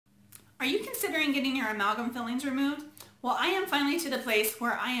Are you considering getting your amalgam fillings removed? Well, I am finally to the place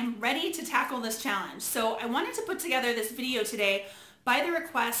where I am ready to tackle this challenge. So I wanted to put together this video today by the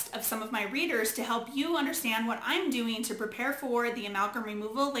request of some of my readers to help you understand what I'm doing to prepare for the amalgam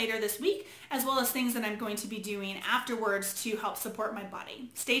removal later this week, as well as things that I'm going to be doing afterwards to help support my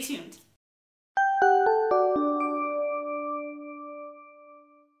body. Stay tuned.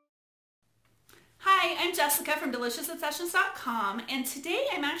 Hi, I'm Jessica from DeliciousObsessions.com, and today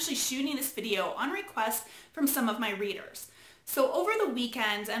I'm actually shooting this video on request from some of my readers. So over the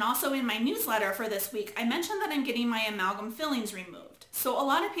weekend and also in my newsletter for this week, I mentioned that I'm getting my amalgam fillings removed. So a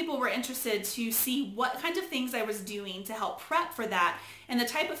lot of people were interested to see what kind of things I was doing to help prep for that and the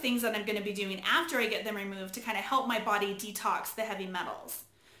type of things that I'm going to be doing after I get them removed to kind of help my body detox the heavy metals.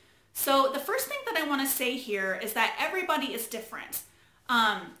 So the first thing that I want to say here is that everybody is different.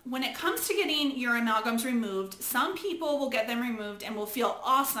 When it comes to getting your amalgams removed, some people will get them removed and will feel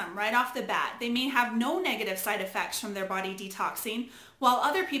awesome right off the bat. They may have no negative side effects from their body detoxing, while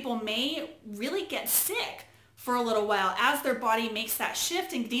other people may really get sick for a little while as their body makes that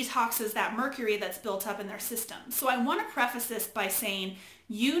shift and detoxes that mercury that's built up in their system. So I want to preface this by saying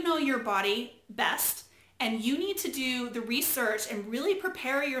you know your body best, and you need to do the research and really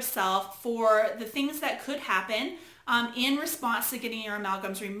prepare yourself for the things that could happen in response to getting your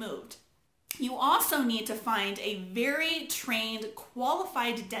amalgams removed. You also need to find a very trained,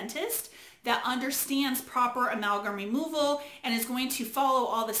 qualified dentist that understands proper amalgam removal and is going to follow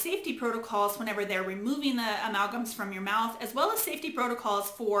all the safety protocols whenever they're removing the amalgams from your mouth, as well as safety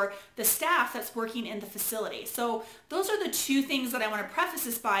protocols for the staff that's working in the facility. So those are the two things that I want to preface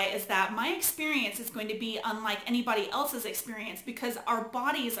this by, is that my experience is going to be unlike anybody else's experience because our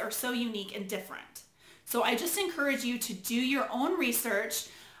bodies are so unique and different. So I just encourage you to do your own research,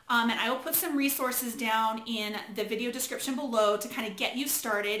 and I will put some resources down in the video description below to kind of get you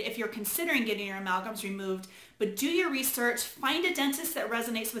started if you're considering getting your amalgams removed. But do your research, find a dentist that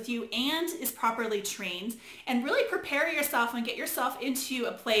resonates with you and is properly trained, and really prepare yourself and get yourself into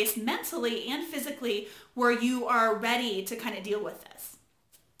a place mentally and physically where you are ready to kind of deal with this.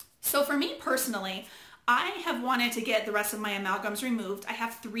 So for me personally, I have wanted to get the rest of my amalgams removed. I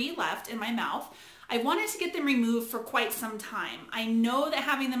have 3 left in my mouth. I wanted to get them removed for quite some time. I know that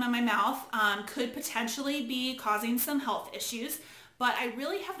having them in my mouth could potentially be causing some health issues, but I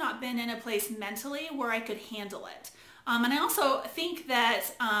really have not been in a place mentally where I could handle it. And I also think that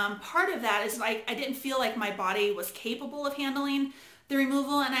part of that is like I didn't feel like my body was capable of handling the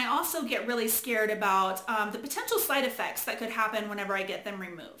removal, and I also get really scared about the potential side effects that could happen whenever I get them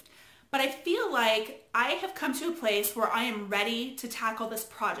removed. But I feel like I have come to a place where I am ready to tackle this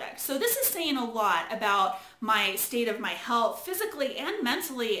project. So this is saying a lot about my state of my health physically and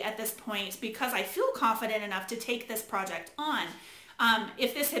mentally at this point, because I feel confident enough to take this project on.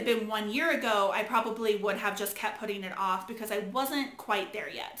 If this had been 1 year ago, I probably would have just kept putting it off because I wasn't quite there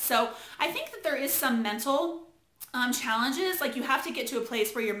yet. So I think that there is some mental challenges. Like you have to get to a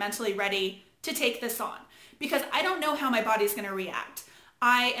place where you're mentally ready to take this on, because I don't know how my body's going to react.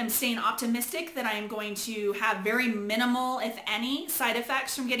 I am staying optimistic that I am going to have very minimal, if any, side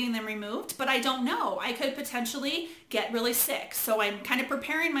effects from getting them removed, but I don't know. I could potentially get really sick. So I'm kind of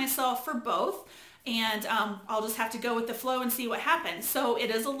preparing myself for both, and I'll just have to go with the flow and see what happens. So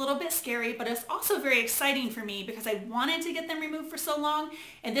it is a little bit scary, but it's also very exciting for me because I wanted to get them removed for so long,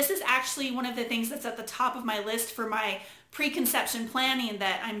 and this is actually one of the things that's at the top of my list for my preconception planning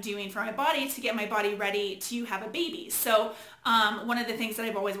that I'm doing for my body to get my body ready to have a baby. So one of the things that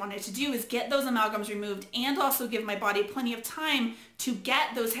I've always wanted to do is get those amalgams removed and also give my body plenty of time to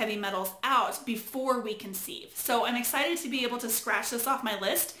get those heavy metals out before we conceive. So I'm excited to be able to scratch this off my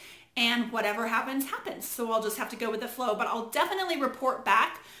list, and whatever happens, happens. So I'll just have to go with the flow, but I'll definitely report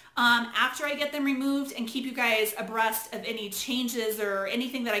back after I get them removed and keep you guys abreast of any changes or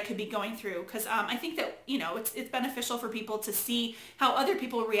anything that I could be going through, because I think that, you know, it's beneficial for people to see how other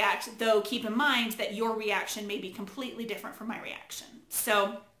people react, though keep in mind that your reaction may be completely different from my reaction.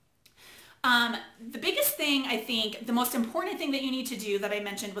 So the biggest thing, I think, the most important thing that you need to do that I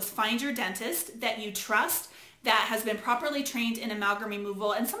mentioned was find your dentist that you trust, that has been properly trained in amalgam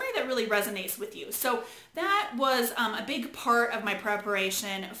removal, and somebody that really resonates with you. So that was a big part of my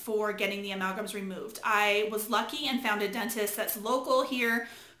preparation for getting the amalgams removed. I was lucky and found a dentist that's local here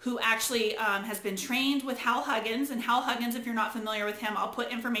who actually has been trained with Hal Huggins. And Hal Huggins, if you're not familiar with him, I'll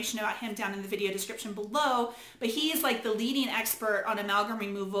put information about him down in the video description below. But he's like the leading expert on amalgam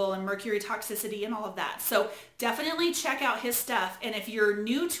removal and mercury toxicity and all of that. So definitely check out his stuff. And if you're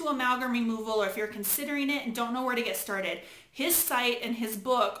new to amalgam removal, or if you're considering it and don't know where to get started, his site and his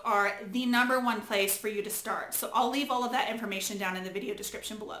book are the #1 place for you to start. So I'll leave all of that information down in the video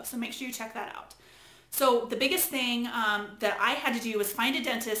description below. So make sure you check that out. So the biggest thing that I had to do was find a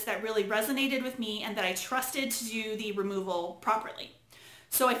dentist that really resonated with me and that I trusted to do the removal properly.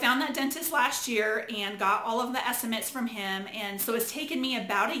 So I found that dentist last year and got all of the estimates from him. And so it's taken me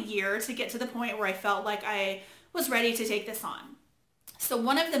about a year to get to the point where I felt like I was ready to take this on. So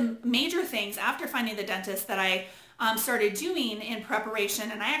one of the major things after finding the dentist that I started doing in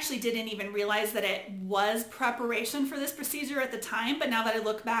preparation, and I actually didn't even realize that it was preparation for this procedure at the time, but now that I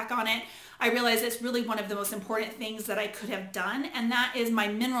look back on it, I realize it's really one of the most important things that I could have done, and that is my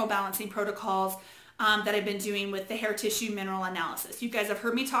mineral balancing protocols that I've been doing with the hair tissue mineral analysis. You guys have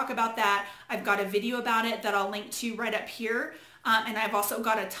heard me talk about that. I've got a video about it that I'll link to right up here. And I've also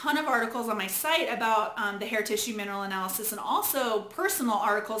got a ton of articles on my site about the hair tissue mineral analysis, and also personal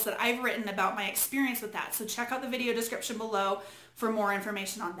articles that I've written about my experience with that. So check out the video description below for more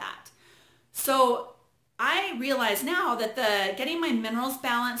information on that. So I realize now that getting my minerals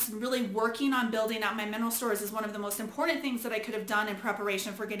balanced and really working on building out my mineral stores is one of the most important things that I could have done in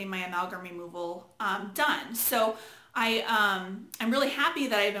preparation for getting my amalgam removal done. So I'm really happy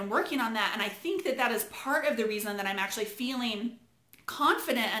that I've been working on that, and I think that that is part of the reason that I'm actually feeling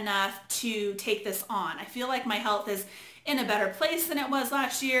confident enough to take this on. I feel like my health is in a better place than it was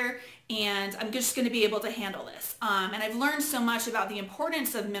last year, and I'm just going to be able to handle this. And I've learned so much about the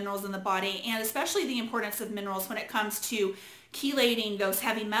importance of minerals in the body, and especially the importance of minerals when it comes to chelating those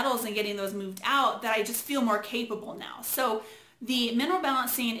heavy metals and getting those moved out, that I just feel more capable now. So the mineral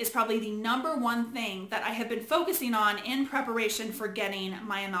balancing is probably the #1 thing that I have been focusing on in preparation for getting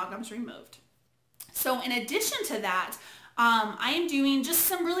my amalgams removed. So in addition to that, I am doing just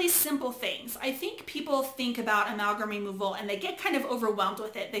some really simple things. I think people think about amalgam removal and they get kind of overwhelmed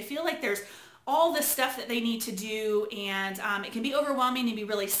with it. They feel like there's all this stuff that they need to do, and it can be overwhelming and be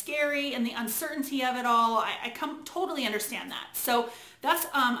really scary, and the uncertainty of it all, I totally understand that. So that's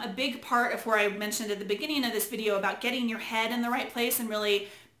a big part of where I mentioned at the beginning of this video about getting your head in the right place and really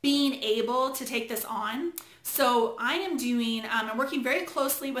being able to take this on. So I am I'm working very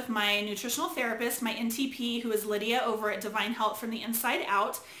closely with my nutritional therapist, my NTP, who is Lydia over at Divine Health from the Inside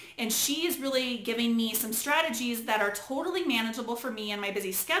Out. And she is really giving me some strategies that are totally manageable for me and my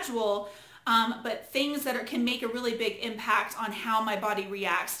busy schedule, but things that can make a really big impact on how my body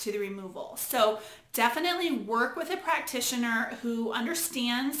reacts to the removal. So definitely work with a practitioner who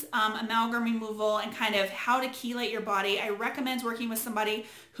understands amalgam removal and kind of how to chelate your body. I recommend working with somebody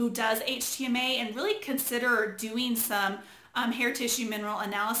who does HTMA, and really consider doing some hair tissue mineral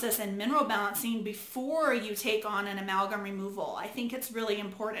analysis and mineral balancing before you take on an amalgam removal. I think it's really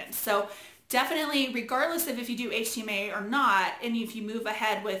important. So definitely, regardless of if you do HTMA or not, and if you move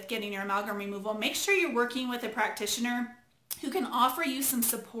ahead with getting your amalgam removal, make sure you're working with a practitioner who can offer you some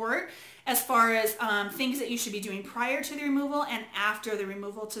support as far as things that you should be doing prior to the removal and after the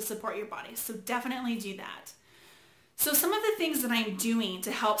removal to support your body. So definitely do that. So some of the things that I'm doing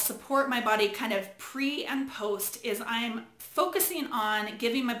to help support my body kind of pre and post is I'm focusing on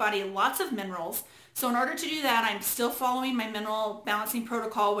giving my body lots of minerals. So in order to do that, I'm still following my mineral balancing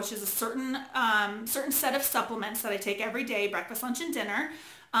protocol, which is a certain set of supplements that I take every day, breakfast, lunch, and dinner.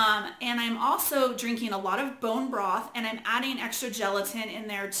 And I'm also drinking a lot of bone broth, and I'm adding extra gelatin in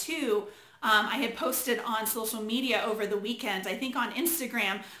there too. I had posted on social media over the weekend, I think on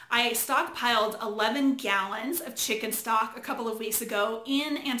Instagram, I stockpiled 11 gallons of chicken stock a couple of weeks ago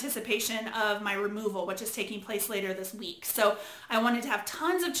in anticipation of my removal, which is taking place later this week. So I wanted to have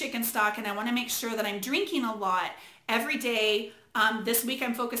tons of chicken stock, and I want to make sure that I'm drinking a lot every day. This week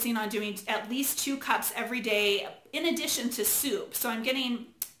I'm focusing on doing at least 2 cups every day in addition to soup. So I'm getting,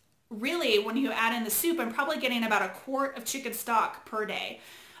 really, when you add in the soup, I'm probably getting about 1 quart of chicken stock per day.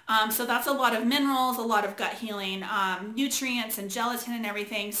 So that's a lot of minerals, a lot of gut healing nutrients and gelatin and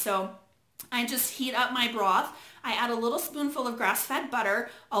everything. So I just heat up my broth. I add a little spoonful of grass-fed butter,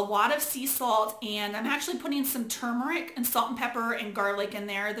 a lot of sea salt, and I'm actually putting some turmeric and salt and pepper and garlic in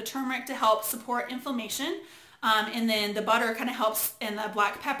there. The turmeric to help support inflammation, and then the butter kind of helps, and the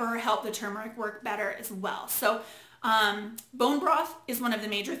black pepper help the turmeric work better as well. So bone broth is one of the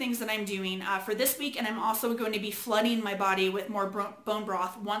major things that I'm doing for this week, and I'm also going to be flooding my body with more bone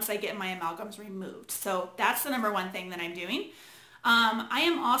broth once I get my amalgams removed. So that's the #1 thing that I'm doing. I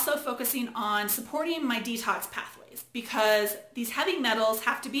am also focusing on supporting my detox pathways because these heavy metals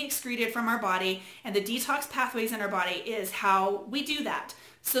have to be excreted from our body, and the detox pathways in our body is how we do that.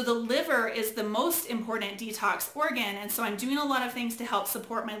 So the liver is the most important detox organ, and so I'm doing a lot of things to help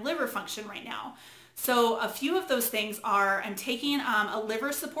support my liver function right now. So a few of those things are I'm taking a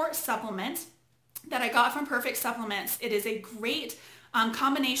liver support supplement that I got from Perfect Supplements. It is a great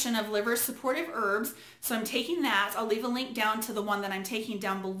combination of liver supportive herbs. So I'm taking that. I'll leave a link down to the one that I'm taking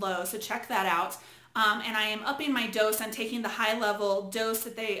down below. So check that out. And I am upping my dose. I'm taking the high level dose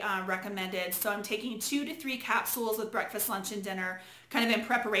that they recommended. So I'm taking 2 to 3 capsules with breakfast, lunch, and dinner kind of in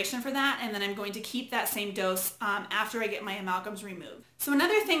preparation for that. And then I'm going to keep that same dose after I get my amalgams removed. So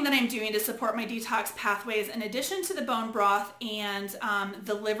another thing that I'm doing to support my detox pathways, in addition to the bone broth and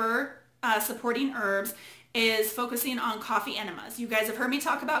the liver supporting herbs, is focusing on coffee enemas. You guys have heard me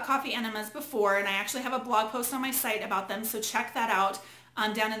talk about coffee enemas before, and I actually have a blog post on my site about them, so check that out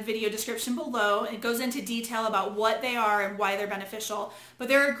down in the video description below. It goes into detail about what they are and why they're beneficial, but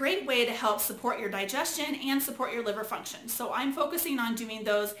they're a great way to help support your digestion and support your liver function. So I'm focusing on doing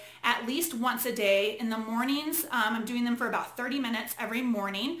those at least once a day. In the mornings, I'm doing them for about 30 minutes every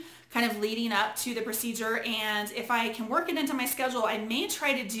morning, kind of leading up to the procedure, and if I can work it into my schedule, I may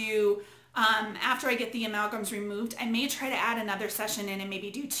try to do after I get the amalgams removed, I may try to add another session in and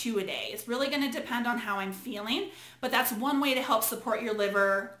maybe do 2 a day. It's really going to depend on how I'm feeling, but that's one way to help support your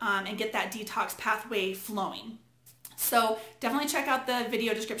liver and get that detox pathway flowing. So definitely check out the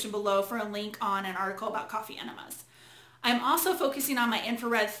video description below for a link on an article about coffee enemas. I'm also focusing on my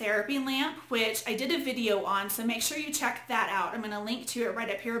infrared therapy lamp, which I did a video on, so make sure you check that out. I'm going to link to it right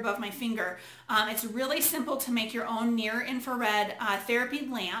up here above my finger. It's really simple to make your own near infrared therapy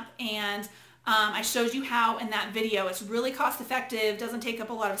lamp, and I showed you how in that video. It's really cost effective, doesn't take up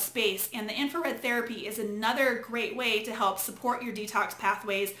a lot of space, and the infrared therapy is another great way to help support your detox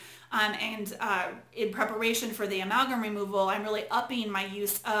pathways. And in preparation for the amalgam removal, I'm really upping my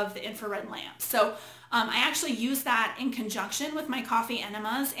use of the infrared lamp. So I actually use that in conjunction with my coffee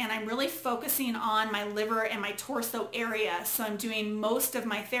enemas, and I'm really focusing on my liver and my torso area. So I'm doing most of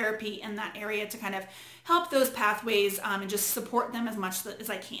my therapy in that area to kind of help those pathways and just support them as much as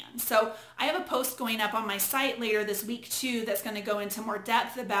I can. So I have a post going up on my site later this week too that's going to go into more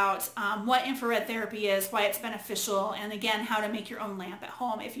depth about what infrared therapy is, why it's beneficial, and again, how to make your own lamp at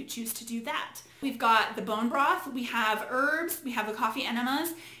home if you choose to do that. We've got the bone broth, we have herbs, we have the coffee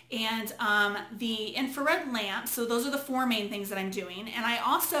enemas, and the infrared lamp. So those are the 4 main things that I'm doing. And I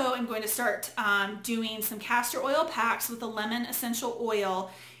also am going to start doing some castor oil packs with the lemon essential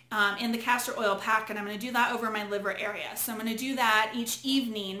oil in the castor oil pack, and I'm going to do that over my liver area. So I'm going to do that each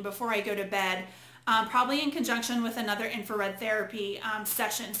evening before I go to bed, probably in conjunction with another infrared therapy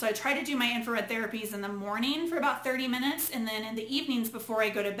session. So I try to do my infrared therapies in the morning for about 30 minutes, and then in the evenings before I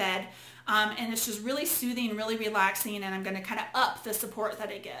go to bed. And it's just really soothing, really relaxing, and I'm going to kind of up the support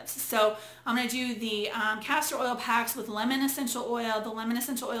that it gives. So I'm going to do the castor oil packs with lemon essential oil. The lemon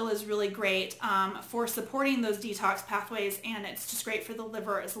essential oil is really great for supporting those detox pathways, and it's just great for the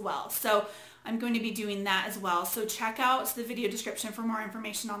liver as well. So I'm going to be doing that as well. So check out the video description for more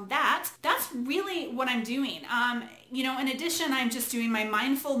information on that. That's really what I'm doing. You know, in addition, I'm just doing my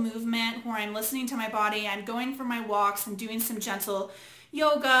mindful movement where I'm listening to my body. I'm going for my walks. I'm doing some gentle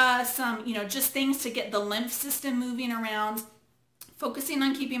yoga, some, you know, just things to get the lymph system moving around, focusing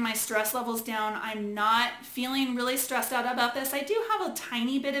on keeping my stress levels down. I'm not feeling really stressed out about this. I do have a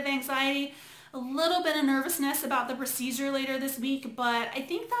tiny bit of anxiety, a little bit of nervousness about the procedure later this week, but I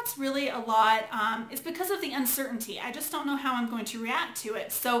think that's really a lot. It's because of the uncertainty. I just don't know how I'm going to react to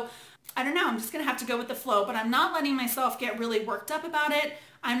it. So I don't know, I'm just going to have to go with the flow, but I'm not letting myself get really worked up about it.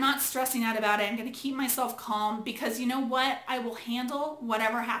 I'm not stressing out about it. I'm going to keep myself calm because you know what? I will handle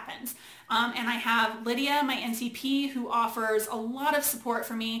whatever happens. And I have Lydia, my NTP, who offers a lot of support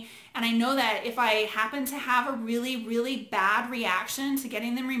for me. And I know that if I happen to have a really, really bad reaction to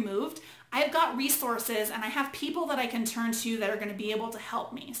getting them removed, I've got resources and I have people that I can turn to that are going to be able to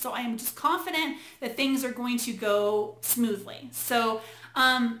help me. So I am just confident that things are going to go smoothly. So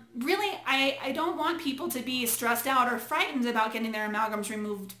really, I don't want people to be stressed out or frightened about getting their amalgams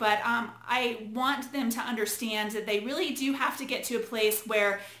removed, but I want them to understand that they really do have to get to a place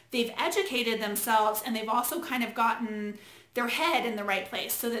where they've educated themselves and they've also kind of gotten their head in the right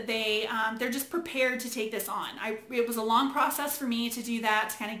place so that they're just prepared to take this on. It was a long process for me to do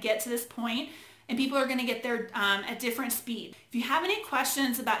that, to kind of get to this point, and people are going to get there at different speed. If you have any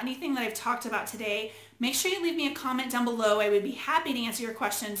questions about anything that I've talked about today, make sure you leave me a comment down below. I would be happy to answer your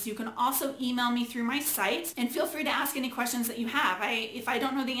questions. You can also email me through my site, and feel free to ask any questions that you have. If I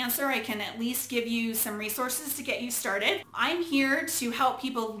don't know the answer, I can at least give you some resources to get you started. I'm here to help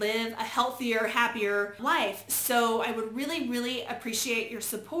people live a healthier, happier life. So I would really, really appreciate your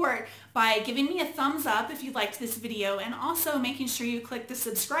support by giving me a thumbs up if you liked this video, and also making sure you click the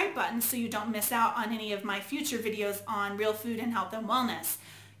subscribe button so you don't miss out on any of my future videos on real food and health and wellness.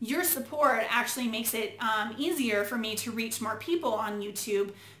 Your support actually makes it easier for me to reach more people on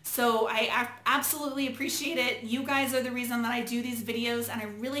YouTube. So I absolutely appreciate it. You guys are the reason that I do these videos, and I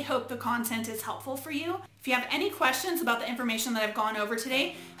really hope the content is helpful for you. If you have any questions about the information that I've gone over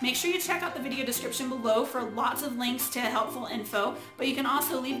today, make sure you check out the video description below for lots of links to helpful info. But you can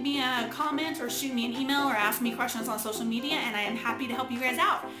also leave me a comment or shoot me an email or ask me questions on social media, and I am happy to help you guys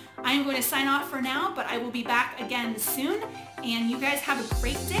out. I am going to sign off for now, but I will be back again soon, and you guys have a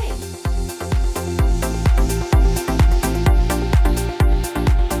great day.